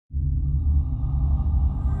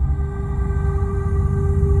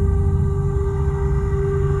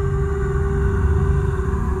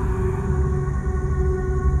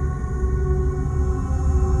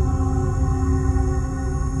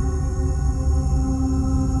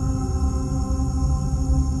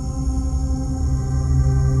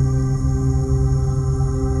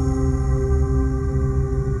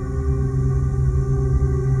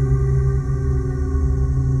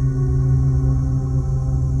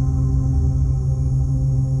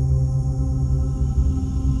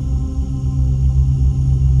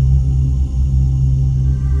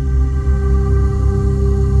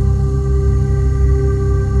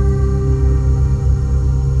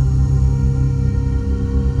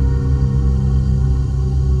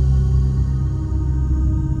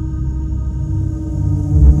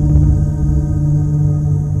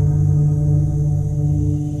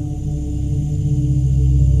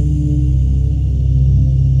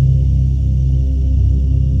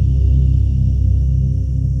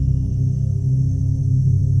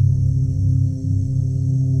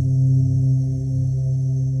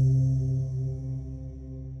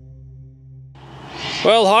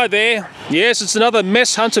Well, hi there. Yes, it's another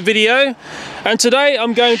Mess Hunter video, and today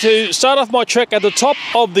I'm going to start off my trek at the top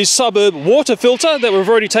of the suburb water filter that we've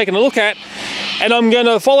already taken a look at, and I'm going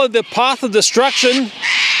to follow the path of destruction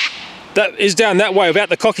that is down that way without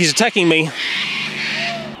the cockies attacking me.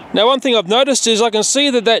 Now, one thing I've noticed is I can see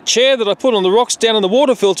that that chair that I put on the rocks down in the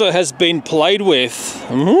water filter has been played with.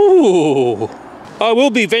 Ooh. I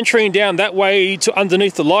will be venturing down that way to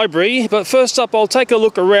underneath the library, but first up I'll take a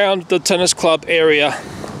look around the tennis club area.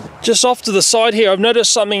 Just off to the side here I've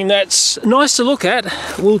noticed something that's nice to look at.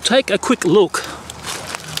 We'll take a quick look.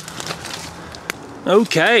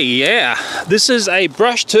 Okay, yeah, this is a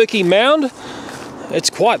brush turkey mound.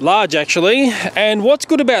 It's quite large actually, and what's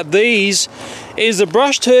good about these is the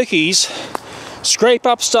brush turkeys scrape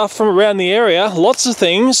up stuff from around the area, lots of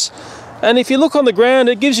things. And if you look on the ground,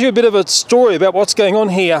 it gives you a bit of a story about what's going on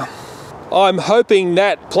here. I'm hoping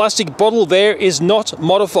that plastic bottle there is not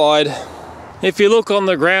modified. If you look on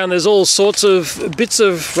the ground, there's all sorts of bits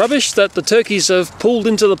of rubbish that the turkeys have pulled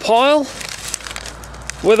into the pile.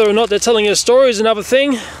 Whether or not they're telling a story is another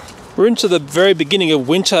thing. We're into the very beginning of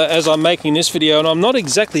winter as I'm making this video, and I'm not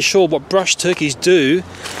exactly sure what brush turkeys do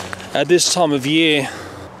at this time of year.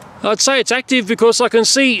 I'd say it's active because I can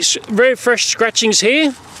see very fresh scratchings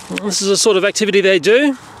here. This is the sort of activity they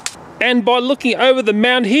do. And by looking over the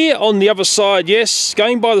mound here on the other side, yes,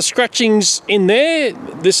 going by the scratchings in there,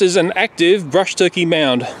 this is an active brush turkey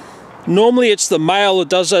mound. Normally it's the male that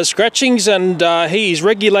does those scratchings, and he's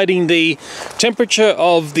regulating the temperature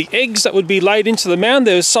of the eggs that would be laid into the mound.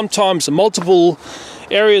 There's sometimes multiple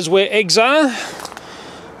areas where eggs are,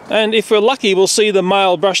 and if we're lucky we'll see the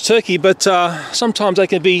male brush turkey, but sometimes they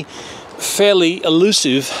can be fairly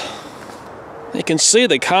elusive. You can see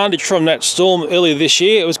the carnage from that storm earlier this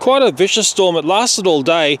year. It was quite a vicious storm. It lasted all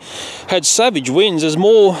day, had savage winds. There's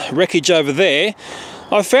more wreckage over there.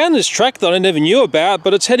 I found this track that I never knew about,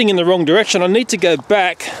 but it's heading in the wrong direction. I need to go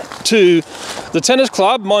back to the tennis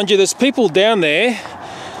club. Mind you, there's people down there,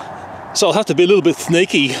 so I'll have to be a little bit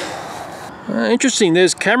sneaky. Interesting,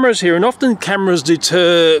 there's cameras here, and often cameras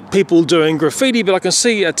deter people doing graffiti, but I can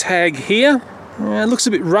see a tag here. It looks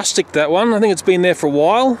a bit rustic, that one. I think it's been there for a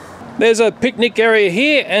while. There's a picnic area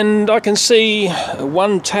here, and I can see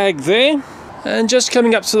one tag there. And just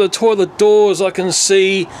coming up to the toilet doors, I can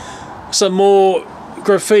see some more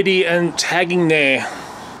graffiti and tagging there.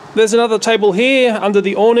 There's another table here under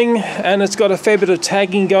the awning, and it's got a fair bit of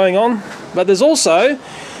tagging going on. But there's also,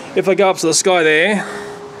 if I go up to the sky there,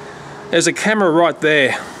 there's a camera right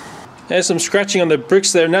there. There's some scratching on the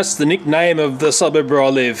bricks there, and that's the nickname of the suburb where I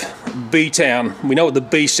live, B-Town. We know what the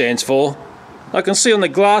B stands for. I can see on the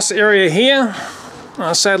glass area here,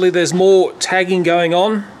 sadly there's more tagging going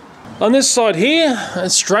on. On this side here,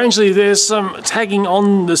 strangely there's some tagging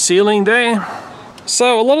on the ceiling there.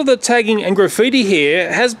 So a lot of the tagging and graffiti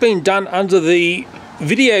here has been done under the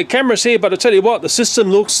video cameras here, but I tell you what, the system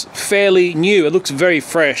looks fairly new. It looks very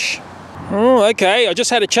fresh. Oh, okay, I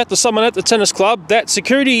just had a chat to someone at the tennis club. That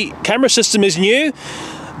security camera system is new,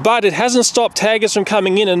 but it hasn't stopped taggers from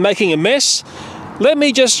coming in and making a mess. Let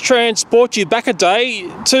me just transport you back a day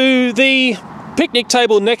to the picnic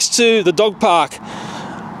table next to the dog park.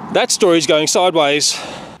 That story's going sideways.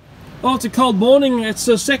 Oh, it's a cold morning. It's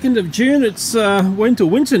the 2nd of June. It's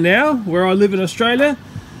winter now, where I live in Australia.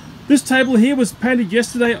 This table here was painted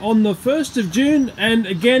yesterday on the 1st of June, and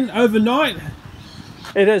again overnight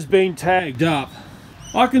it has been tagged up.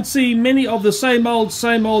 I can see many of the same old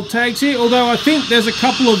tags here, although I think there's a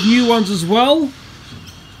couple of new ones as well.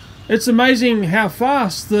 It's amazing how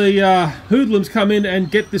fast the hoodlums come in and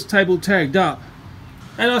get this table tagged up.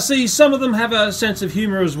 And I see some of them have a sense of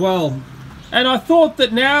humour as well. And I thought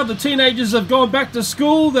that now the teenagers have gone back to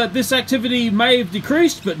school that this activity may have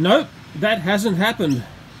decreased, but nope, that hasn't happened.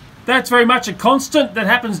 That's very much a constant that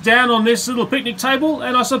happens down on this little picnic table,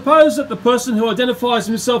 and I suppose that the person who identifies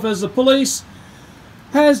himself as the police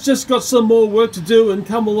has just got some more work to do and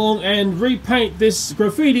come along and repaint this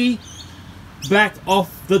graffiti back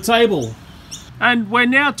off the table. And we're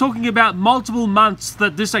now talking about multiple months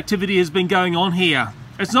that this activity has been going on here.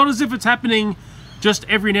 It's not as if it's happening just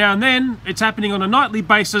every now and then. It's happening on a nightly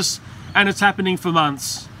basis, and it's happening for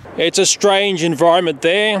months. It's a strange environment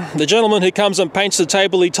there. The gentleman who comes and paints the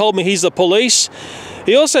table, he told me he's the police.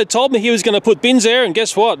 He also told me he was going to put bins there, and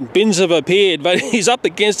guess what? Bins have appeared, but he's up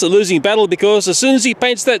against a losing battle, because as soon as he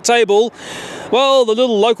paints that table, well, the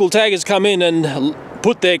little local taggers come in and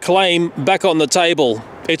put their claim back on the table.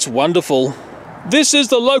 It's wonderful. This is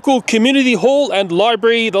the local community hall and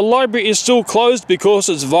library. The library is still closed because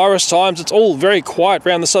it's virus times. It's all very quiet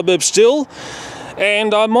around the suburb still.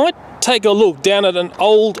 And I might take a look down at an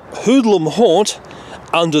old hoodlum haunt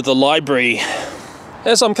under the library.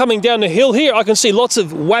 As I'm coming down the hill here, I can see lots of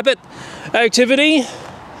wabbit activity.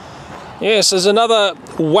 Yes, there's another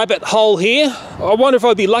wabbit hole here. I wonder if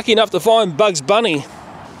I'd be lucky enough to find Bugs Bunny.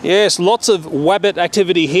 Yes, lots of wabbit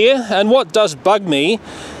activity here. And what does bug me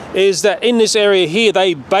is that in this area here,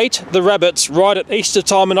 they bait the rabbits right at Easter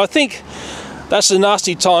time, and I think that's a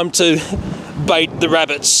nasty time to bait the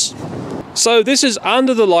rabbits. So this is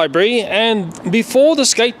under the library, and before the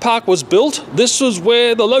skate park was built, this was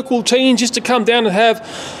where the local teens used to come down and have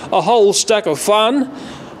a whole stack of fun.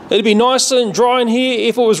 It'd be nice and dry in here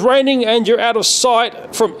if it was raining and you're out of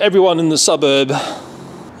sight from everyone in the suburb.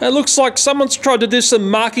 It looks like someone's tried to do some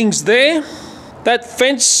markings there. That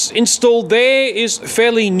fence installed there is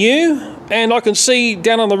fairly new, and I can see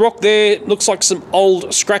down on the rock there, looks like some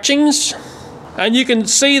old scratchings. And you can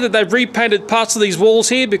see that they've repainted parts of these walls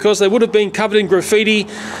here because they would have been covered in graffiti.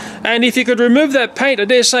 And if you could remove that paint, I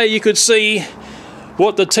dare say you could see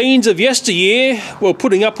what the teens of yesteryear were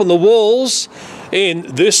putting up on the walls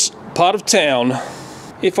in this part of town.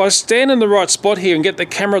 If I stand in the right spot here and get the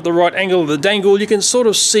camera at the right angle of the dangle, you can sort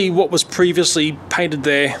of see what was previously painted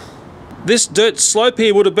there. This dirt slope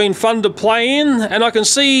here would have been fun to play in, and I can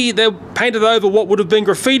see they've painted over what would have been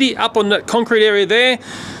graffiti up on that concrete area there.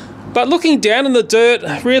 But looking down in the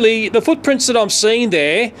dirt, really, the footprints that I'm seeing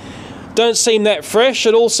there don't seem that fresh.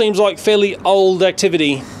 It all seems like fairly old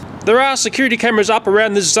activity. There are security cameras up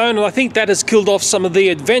around this zone, and I think that has killed off some of the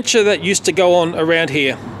adventure that used to go on around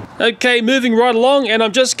here. Okay, moving right along, and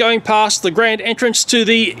I'm just going past the grand entrance to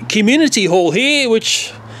the community hall here,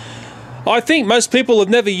 which I think most people have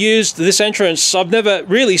never used this entrance. I've never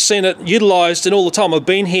really seen it utilised in all the time I've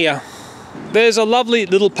been here. There's a lovely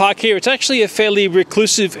little park here. It's actually a fairly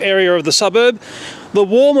reclusive area of the suburb. The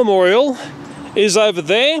War Memorial is over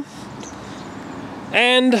there.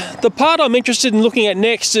 And the part I'm interested in looking at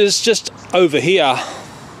next is just over here.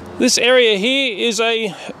 This area here is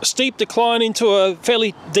a steep decline into a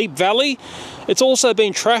fairly deep valley. It's also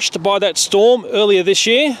been trashed by that storm earlier this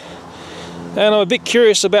year. And I'm a bit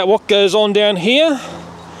curious about what goes on down here.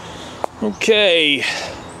 Okay.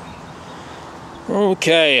 Oh,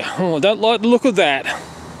 I don't like the look of that.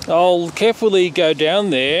 I'll carefully go down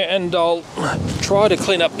there and I'll try to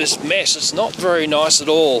clean up this mess. It's not very nice at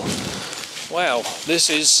all. Wow,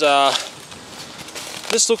 this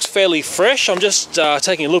looks fairly fresh. I'm just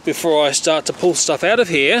taking a look before I start to pull stuff out of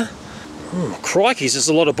here. Crikeys, there's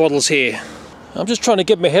a lot of bottles here. I'm just trying to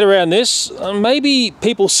get my head around this. Maybe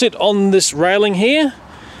people sit on this railing here.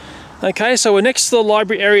 Okay, so we're next to the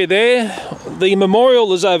library area there. The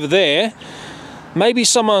memorial is over there. Maybe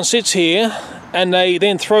someone sits here and they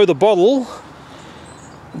then throw the bottle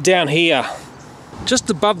down here. Just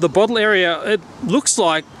above the bottle area, it looks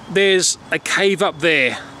like there's a cave up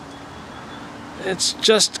there. It's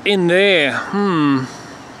just in there.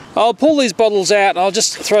 I'll pull these bottles out, I'll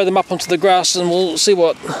just throw them up onto the grass and we'll see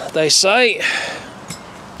what they say.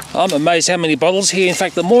 I'm amazed how many bottles here. In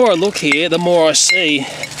fact, the more I look here, the more I see.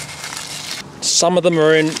 Some of them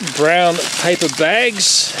are in brown paper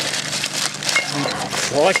bags.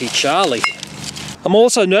 Crikey Charlie. I'm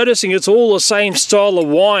also noticing it's all the same style of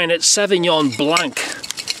wine. It's Sauvignon Blanc.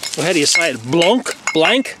 Well, how do you say it? Blanc?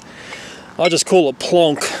 Blanc? I just call it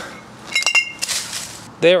Plonk.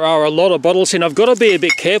 There are a lot of bottles here, and I've got to be a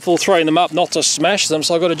bit careful throwing them up, not to smash them,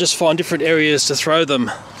 so I've got to just find different areas to throw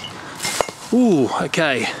them. Ooh,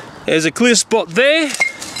 okay. There's a clear spot there.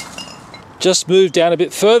 Just move down a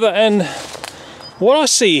bit further, and what I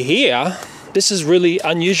see here, this is really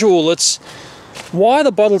unusual. It's why are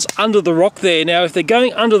the bottles under the rock there? Now, if they're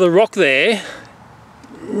going under the rock there,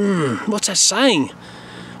 what's that saying?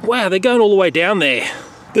 Wow, they're going all the way down there.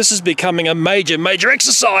 This is becoming a major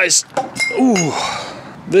exercise. Ooh.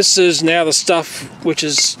 This is now the stuff which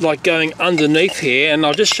is like going underneath here, and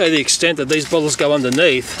I'll just show you the extent that these bottles go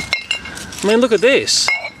underneath. I mean, look at this.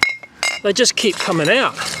 They just keep coming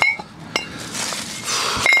out.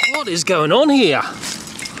 What is going on here?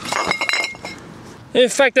 In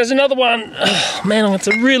fact, there's another one. Oh, man, I'm going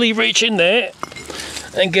to really reach in there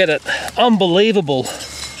and get it. Unbelievable.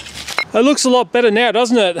 It looks a lot better now,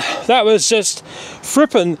 doesn't it? That was just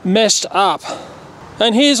frippin' messed up.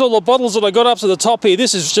 And here's all the bottles that I got up to the top here.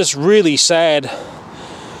 This is just really sad.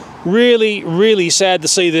 Really sad to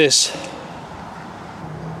see this.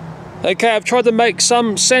 Okay, I've tried to make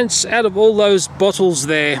some sense out of all those bottles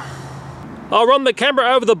there. I'll run the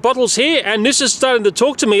camera over the bottles here, and this is starting to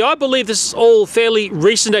talk to me. I believe this is all fairly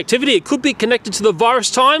recent activity. It could be connected to the virus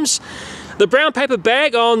times. The brown paper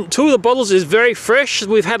bag on 2 of the bottles is very fresh.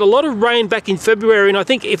 We've had a lot of rain back in February, and I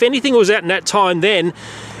think if anything was out in that time then,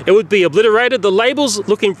 it would be obliterated. The label's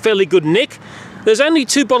looking fairly good nick. There's only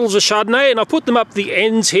 2 bottles of Chardonnay, and I put them up the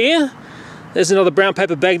ends here. There's another brown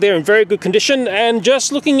paper bag there in very good condition, and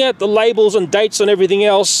just looking at the labels and dates on everything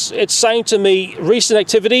else, it's saying to me recent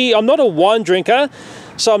activity. I'm not a wine drinker,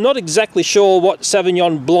 so I'm not exactly sure what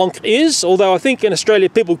Sauvignon Blanc is, although I think in Australia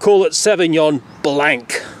people call it Sauvignon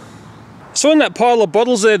Blanc. So in that pile of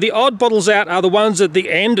bottles there, the odd bottles out are the ones at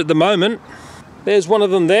the end at the moment. There's one of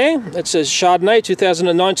them there. It says Chardonnay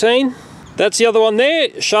 2019. That's the other one there,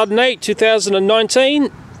 Chardonnay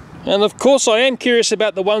 2019. And of course I am curious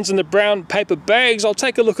about the ones in the brown paper bags. I'll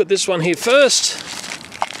take a look at this one here first.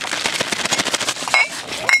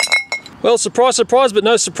 Well, surprise, surprise, but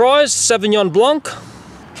no surprise, Sauvignon Blanc.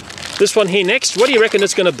 This one here next, what do you reckon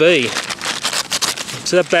it's going to be?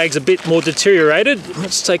 So that bag's a bit more deteriorated.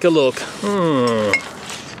 Let's take a look.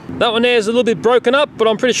 That one there is a little bit broken up, but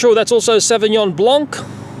I'm pretty sure that's also Sauvignon Blanc.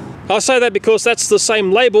 I say that because that's the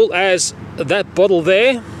same label as that bottle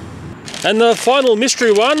there. And the final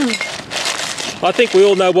mystery one, I think we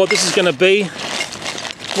all know what this is going to be.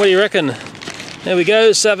 What do you reckon? There we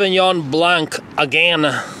go, Sauvignon Blanc again.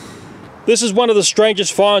 This is one of the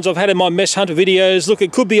strangest finds I've had in my mess hunt videos. Look,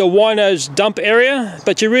 it could be a wino's dump area,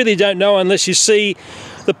 but you really don't know unless you see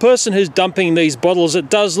the person who's dumping these bottles.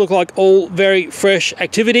 It does look like all very fresh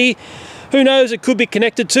activity. Who knows, it could be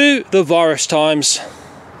connected to the virus times.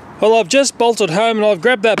 Well, I've just bolted home and I've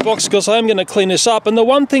grabbed that box because I'm going to clean this up. And the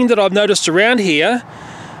one thing that I've noticed around here,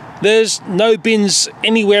 there's no bins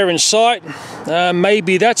anywhere in sight.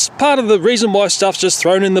 Maybe that's part of the reason why stuff's just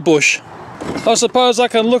thrown in the bush. I suppose I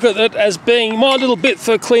can look at it as being my little bit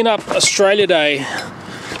for Clean Up Australia Day.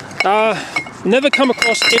 Never come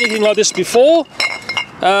across anything like this before,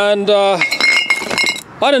 and I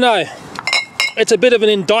don't know, it's a bit of an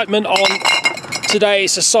indictment on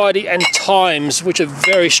today's society and times, which are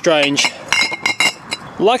very strange.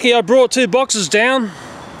 Lucky I brought 2 boxes down.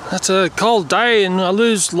 It's a cold day and I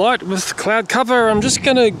lose light with cloud cover. I'm just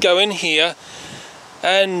going to go in here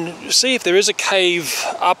and see if there is a cave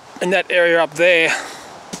up in that area up there.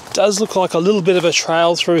 It does look like a little bit of a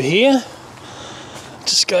trail through here.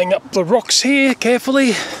 Just going up the rocks here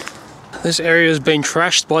carefully. This area has been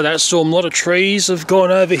trashed by that storm. A lot of trees have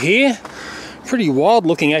gone over here. Pretty wild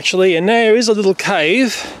looking actually, and there is a little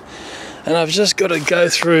cave, and I've just got to go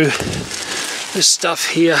through this stuff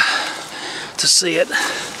here to see it.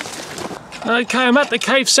 Okay, I'm at the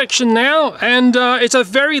cave section now, and it's a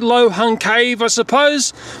very low hung cave. I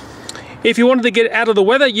suppose if you wanted to get out of the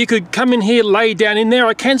weather, you could come in here, lay down in there.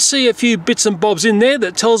 I can see a few bits and bobs in there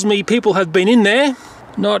that tells me people have been in there.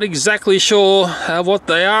 Not exactly sure what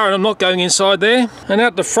they are, and I'm not going inside there. And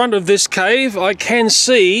out the front of this cave I can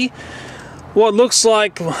see what looks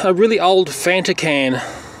like a really old Fanta can.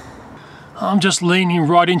 I'm just leaning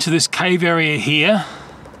right into this cave area here.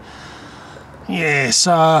 Yes,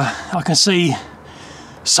 I can see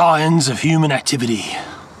signs of human activity.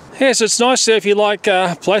 Yes, it's nice there if you like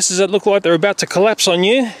places that look like they're about to collapse on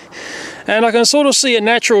you. And I can sort of see a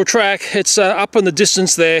natural track. It's up in the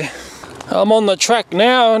distance there. I'm on the track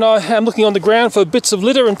now and I am looking on the ground for bits of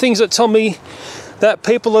litter and things that tell me that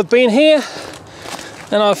people have been here.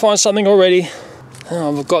 And I find something already.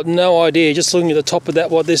 Oh, I've got no idea, just looking at the top of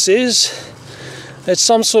that, what this is. It's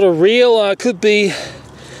some sort of reel. Could be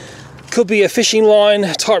a fishing line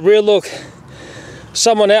type reel. Look,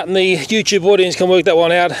 someone out in the YouTube audience can work that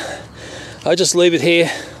one out. I just leave it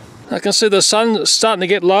here. I can see the sun starting to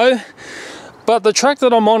get low, but the track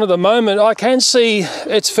that I'm on at the moment, I can see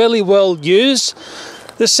it's fairly well used.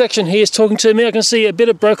 This section here is talking to me. I can see a bit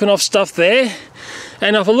of broken off stuff there.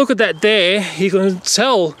 And if I look at that there, you can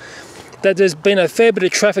tell that there's been a fair bit of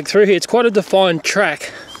traffic through here. It's quite a defined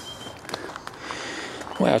track.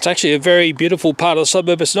 Wow, it's actually a very beautiful part of the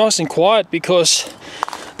suburb. It's nice and quiet because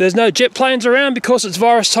there's no jet planes around because it's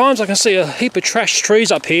virus times. I can see a heap of trashed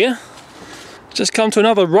trees up here. Just come to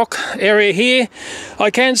another rock area here. I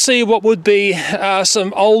can see what would be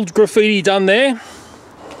some old graffiti done there.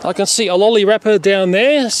 I can see a lolly wrapper down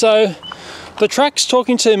there. So the track's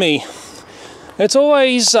talking to me. It's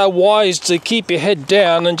always wise to keep your head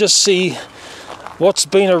down and just see what's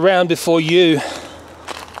been around before you.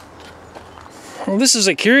 Well, this is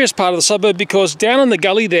a curious part of the suburb because down in the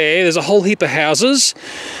gully there's a whole heap of houses.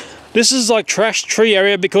 This is like trashed tree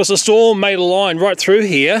area because the storm made a line right through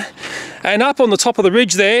here. And up on the top of the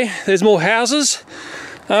ridge there's more houses.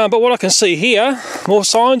 But what I can see here, more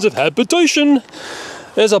signs of habitation.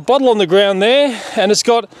 There's a bottle on the ground there and it's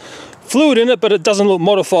got fluid in it, but it doesn't look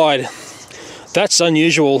modified. That's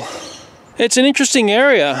unusual. It's an interesting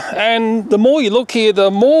area, and the more you look here, the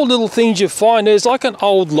more little things you find. There's like an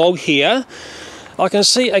old log here. I can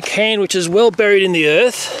see a can which is well buried in the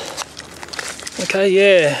earth. Okay,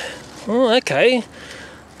 yeah. Oh, okay.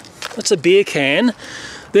 That's a beer can.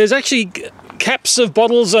 There's actually caps of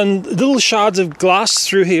bottles and little shards of glass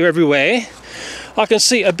through here everywhere. I can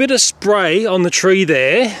see a bit of spray on the tree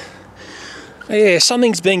there. Yeah,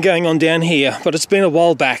 something's been going on down here, but it's been a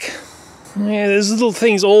while back. Yeah, there's little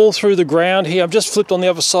things all through the ground here. I've just flipped on the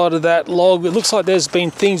other side of that log. It looks like there's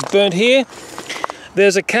been things burnt here.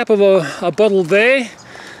 There's a cap of a bottle there,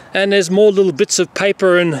 and there's more little bits of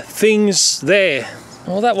paper and things there.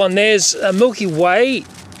 Well, that one there's a Milky Way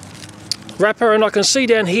wrapper, and I can see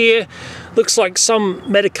down here, looks like some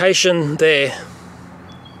medication there.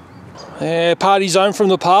 Yeah, party zone from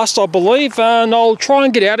the past, I believe, and I'll try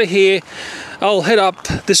and get out of here. I'll head up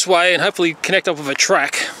this way and hopefully connect up with a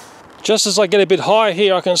track. Just as I get a bit higher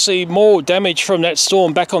here, I can see more damage from that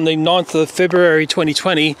storm back on the 9th of February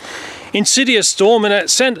 2020. Insidious storm, and it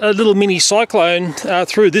sent a little mini cyclone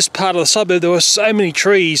through this part of the suburb. There were so many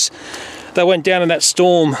trees that went down in that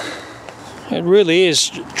storm. It really is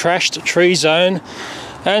trashed tree zone.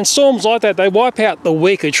 And storms like that, they wipe out the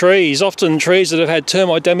weaker trees, often trees that have had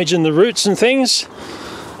termite damage in the roots and things.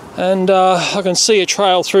 And I can see a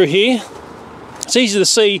trail through here. It's easy to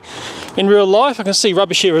see in real life. I can see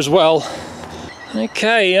rubbish here as well.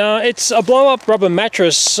 Okay, it's a blow-up rubber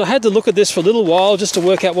mattress. I had to look at this for a little while just to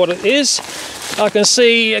work out what it is. I can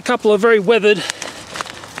see a couple of very weathered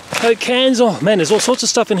Coke cans. Oh man, there's all sorts of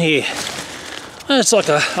stuff in here. It's like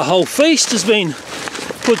a whole feast has been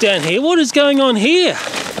put down here. What is going on here?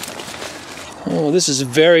 Oh, this is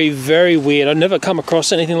very, very weird. I've never come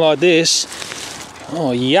across anything like this.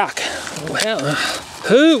 Oh, yuck.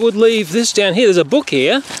 Who would leave this down here? There's a book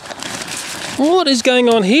here. What is going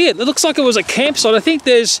on here? It looks like it was a campsite. I think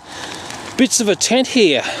there's bits of a tent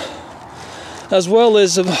here, as well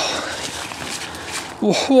as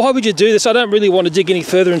why would you do this? I don't really want to dig any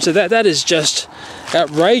further into that. That is just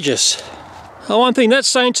outrageous. One thing that's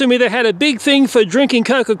saying to me, they had a big thing for drinking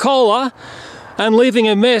Coca Cola and leaving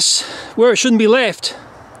a mess where it shouldn't be left.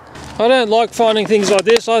 I don't like finding things like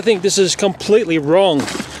this. I think this is completely wrong.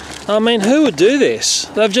 I mean, who would do this?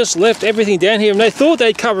 They've just left everything down here, and they thought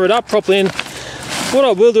they'd cover it up properly. And what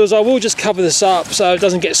I will do is I will just cover this up so it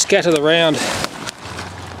doesn't get scattered around.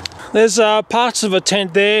 There's parts of a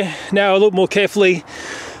tent there. Now I look more carefully,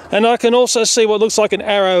 and I can also see what looks like an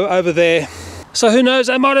arrow over there. So who knows,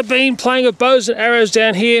 they might have been playing with bows and arrows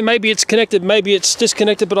down here. Maybe it's connected, maybe it's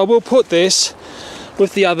disconnected, but I will put this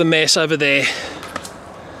with the other mess over there.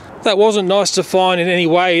 That wasn't nice to find in any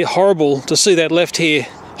way. Horrible to see that left here.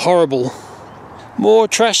 Horrible. More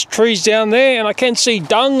trash trees down there, and I can see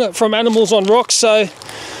dung from animals on rocks, so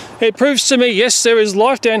it proves to me, yes, there is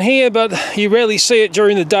life down here, but you rarely see it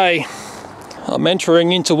during the day. I'm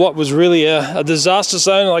entering into what was really a disaster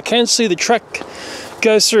zone, and I can see the track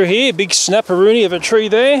goes through here. Big snapperoonie of a tree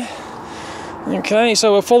there. Okay,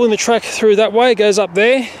 so we're following the track through that way. It goes up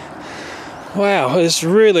there. Wow, it's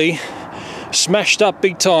really smashed up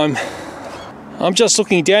big time. I'm just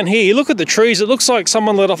looking down here. You look at the trees, it looks like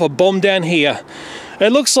someone let off a bomb down here.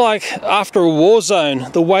 It looks like after a war zone,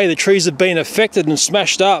 the way the trees have been affected and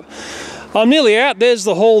smashed up. I'm nearly out. There's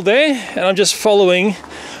the hall there, and I'm just following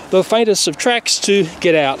the faintest of tracks to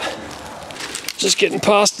get out. Just getting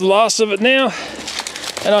past the last of it now,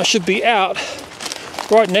 and I should be out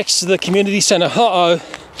right next to the community centre. Uh-oh.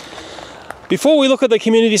 Before we look at the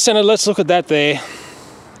community centre, let's look at that there.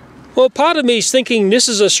 Well, part of me is thinking this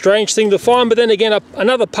is a strange thing to find, but then again,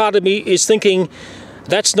 another part of me is thinking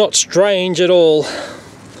that's not strange at all.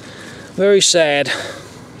 Very sad.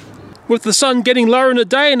 With the sun getting lower in the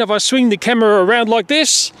day, and if I swing the camera around like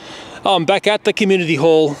this, I'm back at the community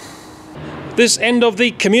hall. This end of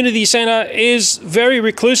the community centre is very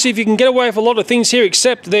reclusive. You can get away with a lot of things here,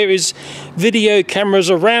 except there is video cameras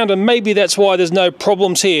around, and maybe that's why there's no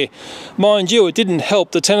problems here. Mind you, it didn't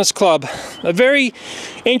help the tennis club. A very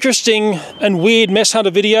interesting and weird mess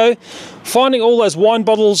hunter video. Finding all those wine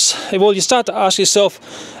bottles, well, you start to ask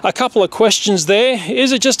yourself a couple of questions there.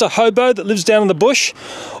 Is it just a hobo that lives down in the bush,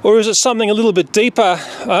 or is it something a little bit deeper?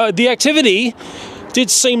 The activity did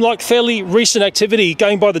seem like fairly recent activity,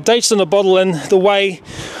 going by the dates on the bottle and the way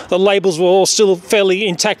the labels were all still fairly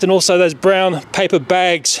intact, and also those brown paper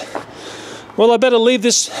bags. Well, I better leave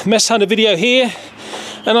this mess hunter video here,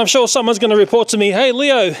 and I'm sure someone's going to report to me, hey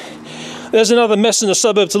Leo, there's another mess in the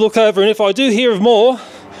suburb to look over, and if I do hear of more,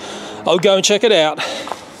 I'll go and check it out.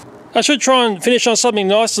 I should try and finish on something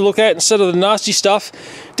nice to look at instead of the nasty stuff.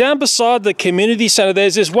 Down beside the community centre,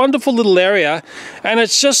 there's this wonderful little area, and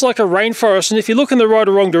it's just like a rainforest, and if you look in the right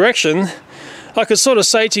or wrong direction, I could sort of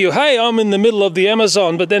say to you, hey, I'm in the middle of the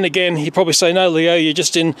Amazon, but then again, you probably say, no, Leo, you're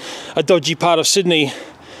just in a dodgy part of Sydney.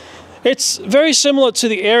 It's very similar to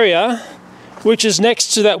the area which is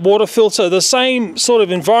next to that water filter, the same sort of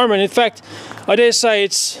environment. In fact, I dare say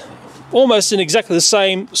it's almost in exactly the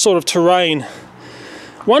same sort of terrain.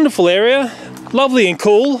 Wonderful area, lovely and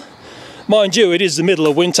cool. Mind you, it is the middle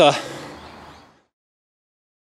of winter.